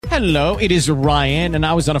Hello, it is Ryan, and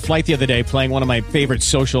I was on a flight the other day playing one of my favorite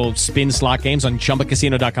social spin slot games on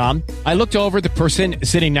ChumbaCasino.com. I looked over at the person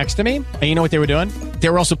sitting next to me, and you know what they were doing? They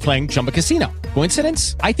were also playing Chumba Casino.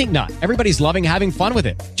 Coincidence? I think not. Everybody's loving having fun with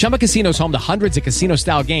it. Chumba Casino is home to hundreds of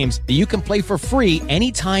casino-style games that you can play for free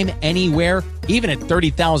anytime, anywhere, even at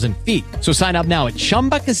 30,000 feet. So sign up now at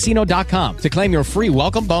ChumbaCasino.com to claim your free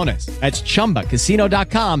welcome bonus. That's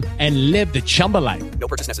ChumbaCasino.com and live the Chumba life. No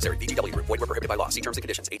purchase necessary. VGW. Void where prohibited by law. See terms and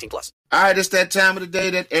conditions. 18+. All right, it's that time of the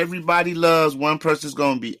day that everybody loves. One person's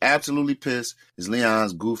going to be absolutely pissed. Is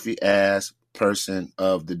Leon's goofy ass person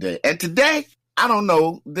of the day. And today, I don't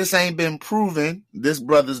know, this ain't been proven. This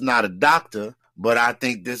brother's not a doctor, but I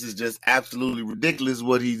think this is just absolutely ridiculous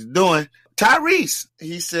what he's doing. Tyrese,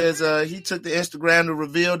 he says he took to Instagram to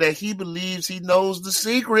reveal that he believes he knows the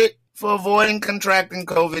secret for avoiding contracting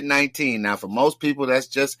COVID-19. Now, for most people, that's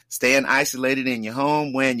just staying isolated in your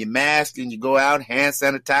home, wearing your mask, and you go out, hand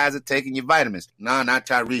sanitizer, taking your vitamins. No, not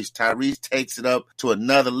Tyrese. Tyrese takes it up to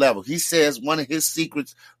another level. He says one of his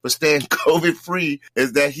secrets for staying COVID-free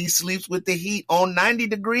is that he sleeps with the heat on 90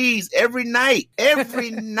 degrees every night. Every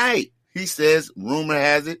night. He says, rumor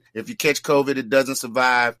has it, if you catch COVID, it doesn't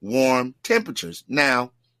survive warm temperatures.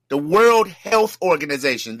 Now, the World Health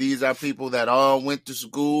Organization, these are people that all went to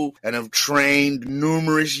school and have trained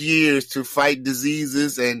numerous years to fight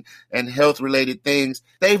diseases and health-related things.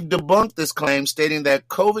 They've debunked this claim, stating that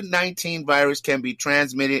COVID-19 virus can be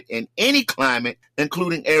transmitted in any climate,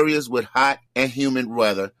 including areas with hot and humid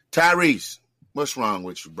weather. Tyrese, what's wrong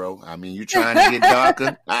with you, bro? I mean, you trying to get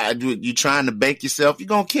darker? You trying to bake yourself? You're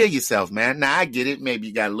going to kill yourself, man. Now, I get it. Maybe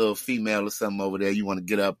you got a little female or something over there. You want to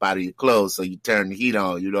get up out of your clothes, so you turn the heat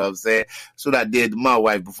on. You know what I'm saying? That's what I did to my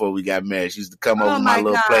wife before we got married. She used to come over to my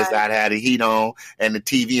little place. I'd have the heat on and the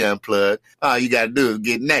TV unplugged. All you got to do is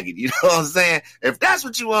get naked. You know what I'm saying? If that's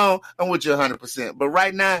what you want, I'm with you 100%. But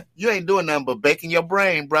right now, you ain't doing nothing but baking your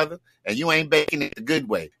brain, brother. And you ain't baking it the good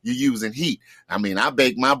way. You're using heat. I mean, I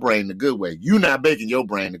bake my brain the good way. You not baking your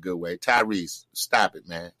brain the good way. Tyrese, stop it,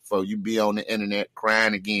 man. Before you be on the internet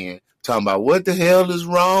crying again, talking about what the hell is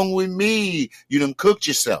wrong with me. You done cooked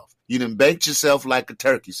yourself. You done baked yourself like a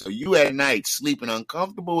turkey. So you at night sleeping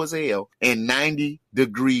uncomfortable as hell in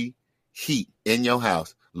 90-degree heat in your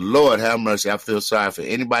house. Lord have mercy. I feel sorry for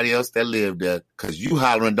anybody else that lived there, because you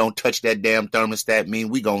hollering, don't touch that damn thermostat, mean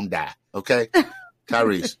we gonna die. Okay?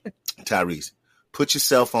 Tyrese, put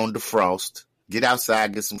yourself on defrost, get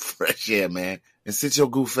outside, get some fresh air, man, and sit your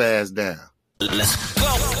goof ass down. Let's go.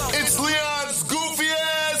 It's Leon's Goofy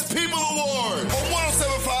Ass People Award on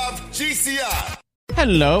 107.5 GCI.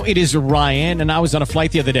 Hello, it is Ryan, and I was on a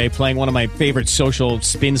flight the other day playing one of my favorite social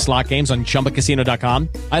spin slot games on ChumbaCasino.com.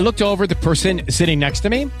 I looked over at the person sitting next to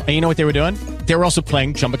me, and you know what they were doing? They were also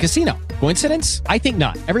playing Chumba Casino. Coincidence? I think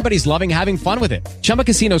not. Everybody's loving having fun with it. Chumba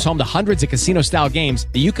Casino is home to hundreds of casino-style games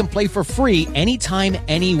that you can play for free anytime,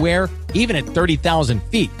 anywhere, even at 30,000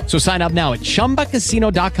 feet. So sign up now at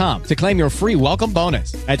ChumbaCasino.com to claim your free welcome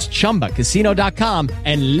bonus. That's ChumbaCasino.com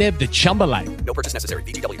and live the Chumba life. No purchase necessary.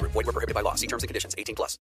 VGW. Void where prohibited by law. See terms and conditions. 18+.